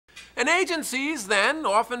And agencies then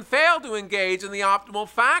often fail to engage in the optimal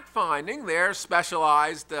fact-finding, their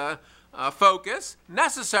specialized focus,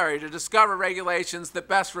 necessary to discover regulations that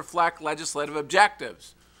best reflect legislative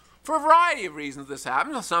objectives. For a variety of reasons this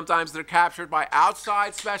happens. Sometimes they're captured by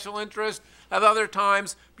outside special interest. At other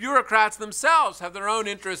times, bureaucrats themselves have their own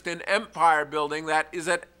interest in empire building that is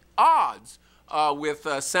at odds with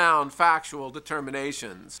sound factual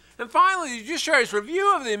determinations. And finally, the judiciary's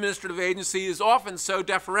review of the administrative agency is often so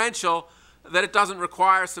deferential that it doesn't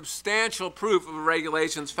require substantial proof of a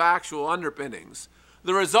regulation's factual underpinnings.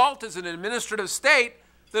 The result is an administrative state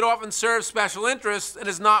that often serves special interests and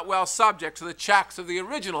is not well subject to the checks of the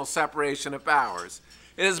original separation of powers.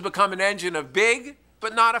 It has become an engine of big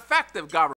but not effective government.